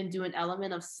even do an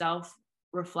element of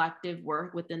self-reflective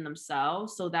work within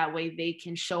themselves, so that way they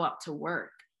can show up to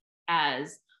work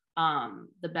as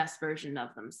the best version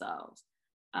of themselves.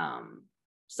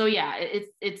 So yeah,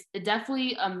 it's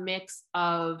definitely a mix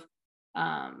of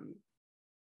I'm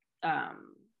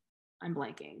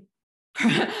blanking.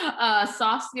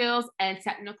 Soft skills and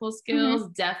technical skills.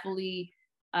 Definitely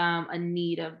a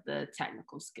need of the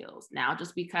technical skills now,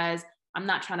 just because I'm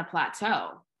not trying to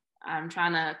plateau. I'm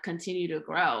trying to continue to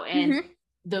grow. And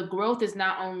the growth is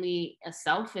not only a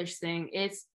selfish thing,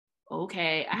 it's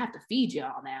okay, I have to feed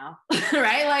y'all now,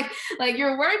 right? Like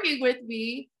you're working with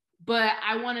me, but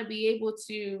I want to be able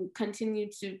to continue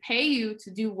to pay you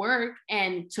to do work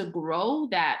and to grow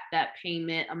that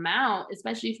payment amount,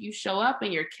 especially if you show up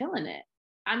and you're killing it.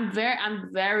 I'm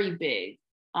very big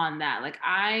on that. Like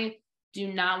I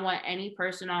do not want any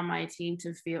person on my team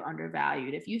to feel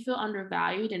undervalued. If you feel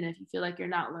undervalued and if you feel like you're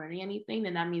not learning anything,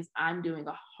 then that means I'm doing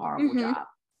a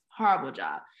horrible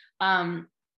job.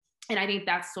 And I think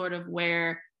that's sort of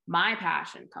where my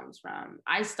passion comes from.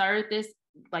 I started this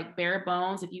like bare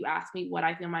bones. If you ask me what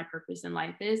I feel my purpose in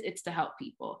life is, it's to help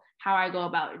people. How I go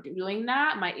about doing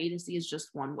that, my agency is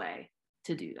just one way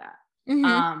to do that.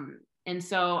 And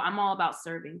so I'm all about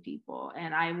serving people,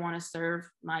 and I want to serve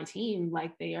my team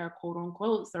like they are quote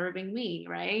unquote serving me,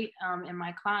 right? And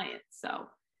my clients. So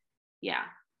yeah.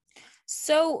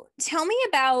 So tell me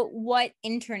about what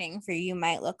interning for you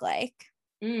might look like.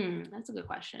 That's a good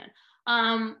question.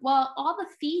 Well, all the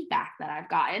feedback that I've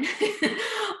gotten,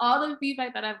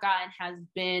 has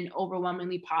been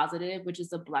overwhelmingly positive, which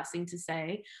is a blessing to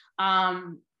say.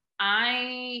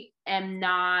 I am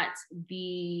not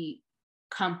the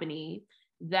company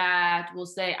that will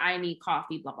say, I need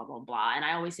coffee, blah, blah, blah, blah. And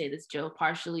I always say this joke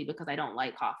partially because I don't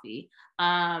like coffee.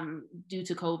 Due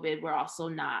to COVID, we're also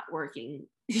not working,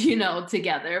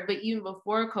 together. But even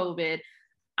before COVID,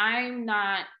 I'm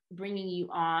not bringing you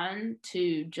on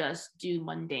to just do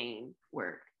mundane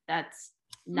work. That's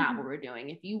not what we're doing.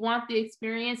 If you want the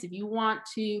experience, if you want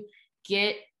to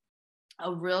get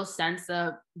a real sense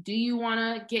of, do you want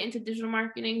to get into digital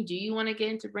marketing? Do you want to get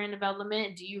into brand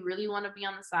development? Do you really want to be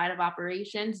on the side of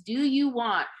operations? Do you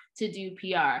want to do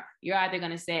PR? You're either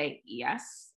going to say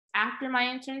yes after my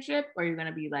internship, or you're going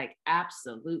to be like,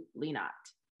 absolutely not.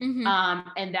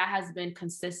 And that has been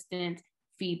consistent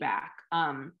feedback,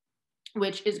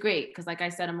 which is great. Because like I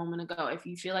said a moment ago, if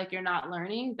you feel like you're not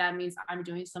learning, that means I'm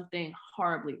doing something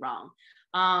horribly wrong.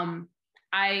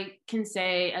 I can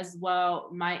say as well,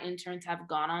 my interns have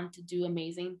gone on to do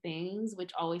amazing things,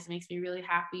 which always makes me really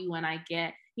happy when I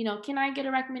get, can I get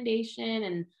a recommendation?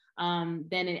 And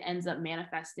then it ends up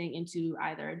manifesting into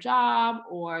either a job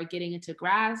or getting into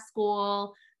grad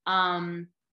school,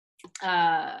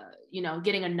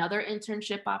 getting another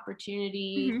internship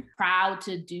opportunity, proud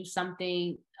to do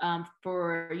something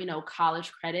for,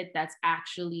 college credit that's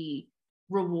actually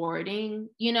rewarding,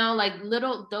 like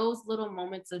those little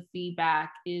moments of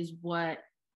feedback is what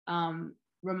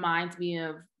reminds me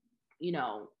of,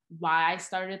 why I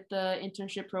started the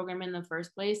internship program in the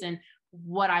first place and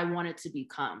what I want it to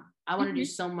become. I want to do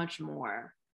so much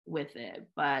more with it,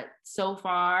 but so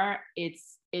far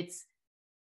it's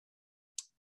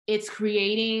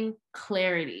creating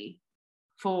clarity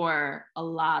for a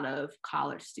lot of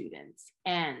college students,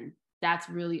 and that's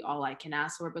really all I can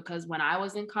ask for, because when I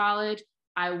was in college,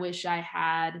 I wish I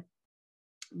had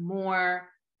more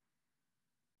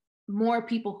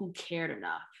people who cared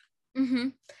enough.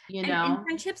 And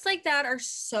internships like that are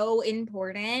so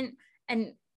important,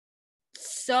 and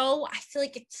so I feel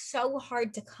like it's so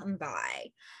hard to come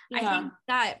by. I think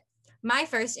that my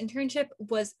first internship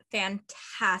was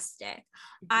fantastic.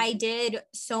 I did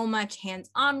so much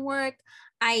hands-on work.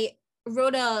 I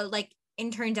wrote a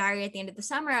intern diary at the end of the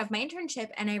summer of my internship,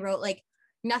 and I wrote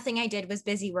nothing I did was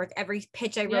busy work. Every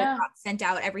pitch I wrote got sent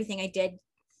out. Everything I did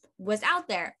was out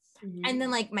there. And then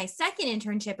my second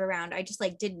internship around, I just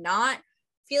did not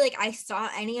feel like I saw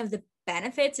any of the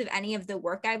benefits of any of the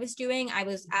work I was doing. I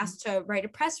was asked to write a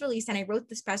press release, and I wrote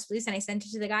this press release and I sent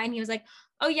it to the guy, and he was like,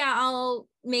 oh yeah, I'll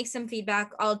make some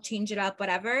feedback. I'll change it up,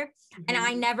 whatever. And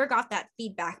I never got that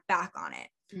feedback back on it.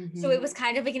 So it was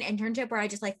kind of like an internship where I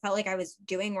just felt like I was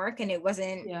doing work and it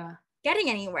wasn't getting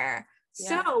anywhere.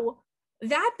 So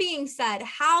that being said,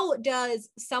 how does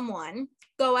someone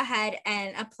go ahead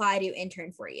and apply to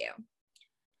intern for you?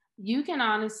 You can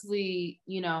honestly,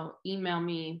 email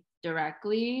me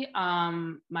directly.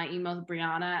 My email is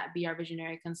Brianna at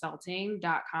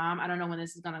brvisionaryconsulting.com. I don't know when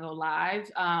this is going to go live,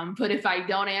 but if I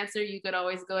don't answer, you could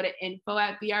always go to info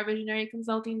at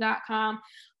brvisionaryconsulting.com.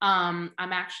 I'm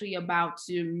actually about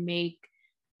to make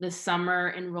the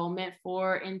summer enrollment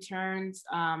for interns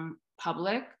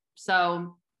public.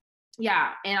 So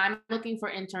yeah, and I'm looking for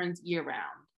interns year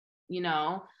round.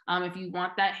 If you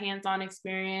want that hands-on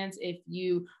experience, if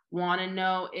you want to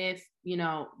know if,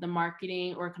 the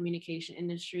marketing or communication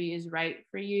industry is right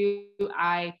for you,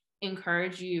 I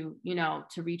encourage you,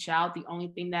 to reach out. The only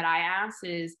thing that I ask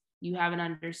is you have an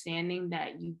understanding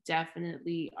that you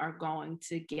definitely are going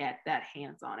to get that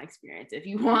hands-on experience. If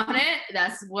you want it,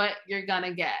 that's what you're going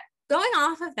to get. Going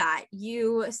off of that,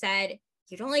 you said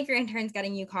you don't like your interns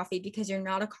getting you coffee because you're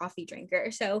not a coffee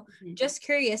drinker. So just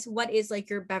curious, what is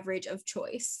your beverage of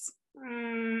choice?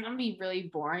 I'm gonna be really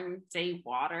boring, say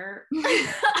water.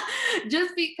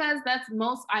 Just because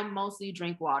I mostly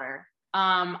drink water.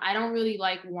 I don't really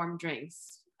like warm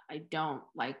drinks. I don't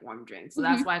like warm drinks. So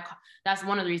that's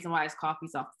one of the reasons why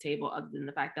coffee's off the table, other than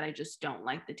the fact that I just don't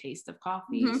like the taste of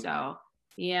coffee. So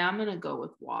yeah, I'm gonna go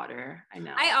with water. I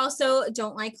know. I also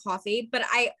don't like coffee, but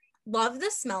I love the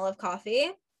smell of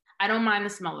coffee. I don't mind the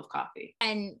smell of coffee.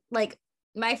 And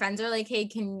my friends are like, hey,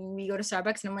 can we go to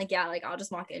Starbucks? And I'm like, yeah, I'll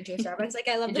just walk into a Starbucks.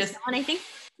 I love the smell. And I think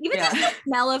even just the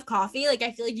smell of coffee, I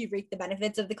feel like you reap the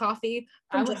benefits of the coffee.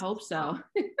 I would hope so.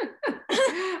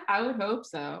 I would hope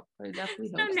so. I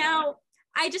definitely hope so. Now,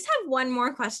 I just have one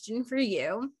more question for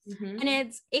you. And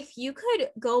it's, if you could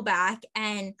go back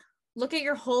and look at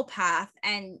your whole path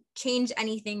and change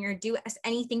anything or do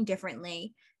anything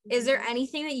differently, is there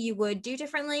anything that you would do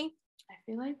differently? I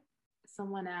feel like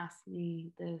someone asked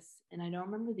me this and I don't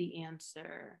remember the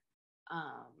answer,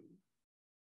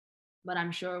 but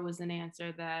I'm sure it was an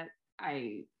answer that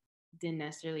I didn't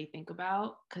necessarily think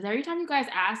about, because every time you guys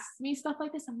ask me stuff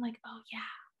like this, I'm like, oh yeah,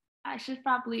 I should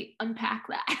probably unpack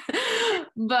that.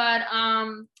 But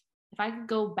if I could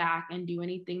go back and do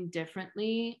anything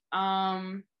differently,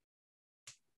 I'd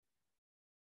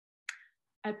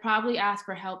probably ask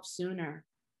for help sooner.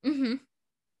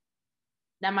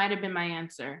 That might have been my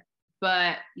answer.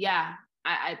 But yeah,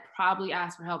 I probably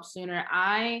asked for help sooner.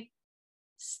 I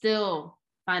still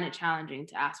find it challenging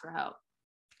to ask for help.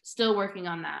 Still working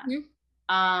on that.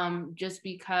 Just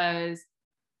because,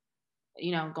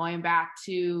 you know, going back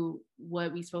to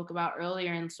what we spoke about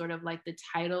earlier and sort of like the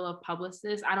title of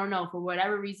publicist, I don't know, for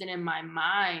whatever reason in my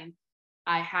mind,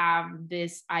 I have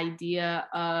this idea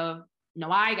of, no,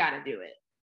 I got to do it.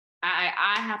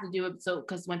 I have to do it. So,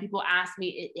 because when people ask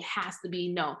me, it has to be,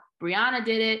 no, Brianna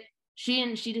did it.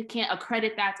 She can't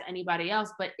accredit that to anybody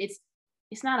else, but it's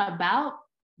not about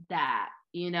that,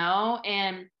 you know?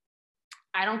 And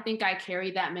I don't think I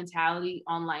carry that mentality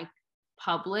on like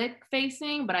public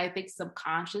facing, but I think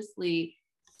subconsciously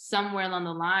somewhere along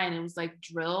the line, it was like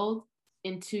drilled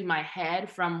into my head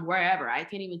from wherever. I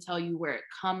can't even tell you where it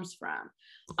comes from.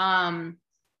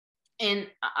 And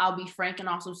I'll be frank and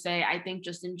also say, I think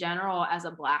just in general, as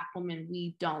a Black woman,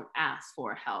 we don't ask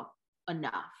for help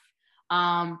enough.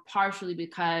 Partially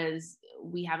because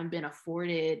we haven't been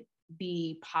afforded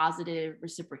the positive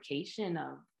reciprocation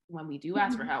of when we do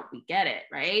ask for help, we get it,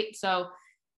 right? So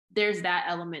there's that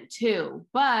element too.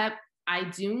 But I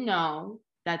do know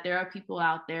that there are people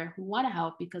out there who want to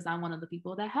help because I'm one of the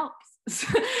people that helps.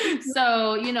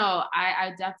 So, you know,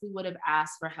 I definitely would have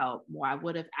asked for help more. I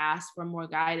would have asked for more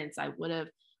guidance. I would have,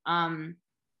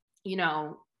 you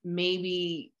know,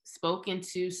 maybe spoken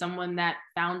to someone that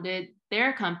founded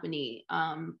their company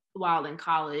while in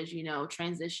college, you know,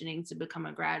 transitioning to become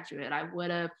a graduate. I would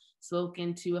have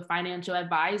spoken to a financial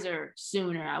advisor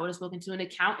sooner. I would have spoken to an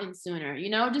accountant sooner, you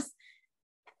know, just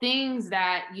things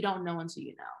that you don't know until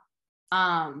you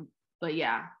know. But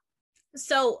yeah.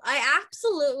 So I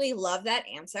absolutely love that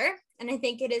answer. And I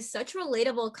think it is such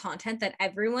relatable content that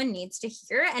everyone needs to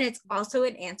hear. And it's also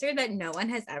an answer that no one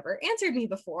has ever answered me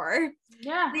before.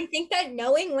 Yeah. And I think that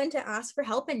knowing when to ask for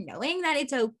help and knowing that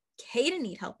it's okay to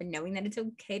need help and knowing that it's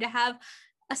okay to have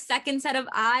a second set of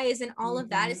eyes and all of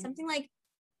that is something like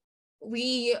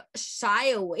we shy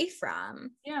away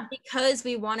from. Yeah. Because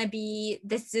we want to be,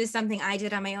 this is something I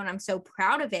did on my own. I'm so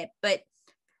proud of it. But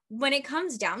when it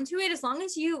comes down to it, as long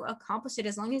as you accomplish it,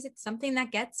 as long as it's something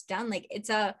that gets done, like it's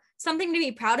something to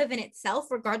be proud of in itself,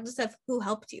 regardless of who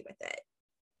helped you with it.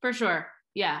 For sure.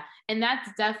 Yeah. And that's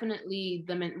definitely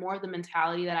more of the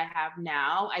mentality that I have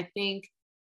now. I think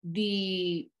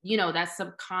that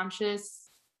subconscious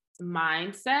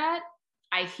mindset,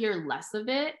 I hear less of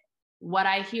it. What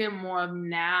I hear more of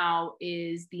now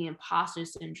is the imposter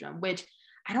syndrome, which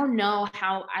I don't know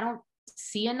how, I don't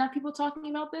see enough people talking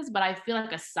about this, but I feel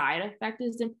like a side effect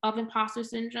of imposter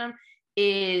syndrome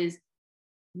is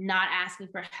not asking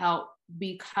for help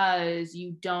because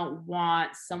you don't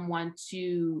want someone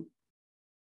to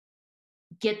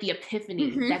get the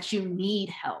epiphany that you need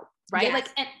help, right? Yes. Like,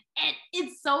 and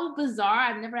it's so bizarre.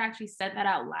 I've never actually said that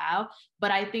out loud,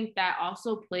 but I think that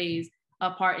also plays a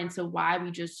part into why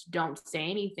we just don't say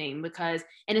anything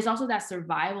and it's also that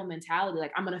survival mentality.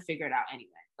 Like, I'm going to figure it out anyway.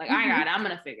 Like, I got it. I'm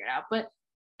going to figure it out. But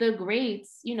the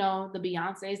greats, you know, the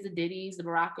Beyoncés, the Diddy's, the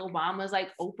Barack Obamas, like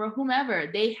Oprah,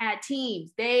 whomever, they had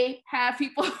teams. They have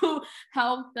people who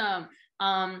helped them.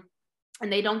 And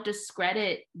they don't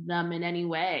discredit them in any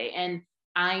way. And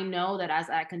I know that as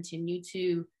I continue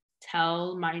to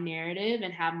tell my narrative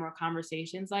and have more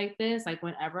conversations like this, like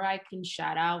whenever I can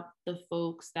shout out the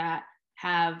folks that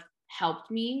have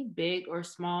helped me, big or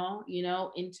small, you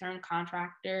know, intern,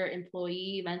 contractor,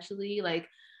 employee, eventually, like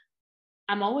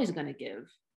I'm always going to give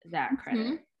that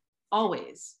credit.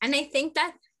 Always. And I think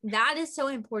that is so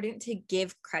important to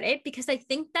give credit, because I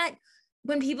think that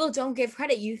when people don't give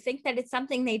credit, you think that it's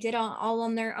something they did all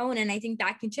on their own. And I think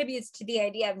that contributes to the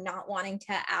idea of not wanting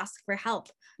to ask for help.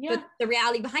 Yeah. But the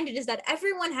reality behind it is that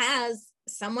everyone has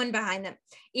someone behind them,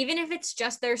 even if it's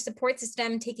just their support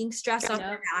system taking stress off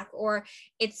their back, or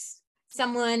it's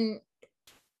someone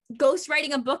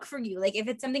ghostwriting a book for you. Like if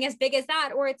it's something as big as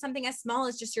that, or it's something as small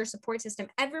as just your support system,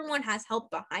 everyone has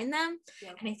help behind them.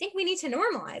 Yep. And I think we need to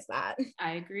normalize that.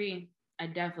 I agree. I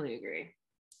definitely agree.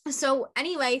 So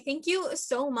anyway, thank you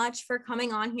so much for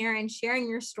coming on here and sharing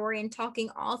your story and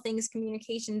talking all things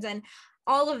communications and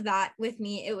all of that with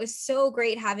me. It was so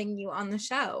great having you on the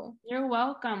show. You're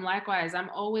welcome. Likewise, I'm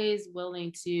always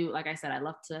willing to, like I said, I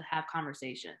love to have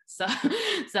conversations. So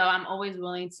I'm always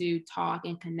willing to talk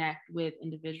and connect with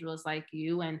individuals like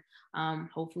you, and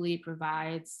hopefully it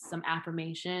provides some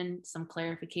affirmation, some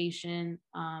clarification,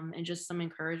 and just some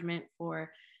encouragement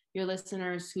for your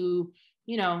listeners who,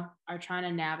 you know, are trying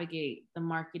to navigate the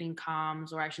marketing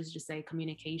comms, or I should just say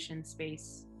communication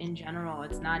space in general.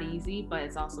 It's not easy, but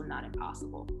it's also not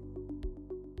impossible.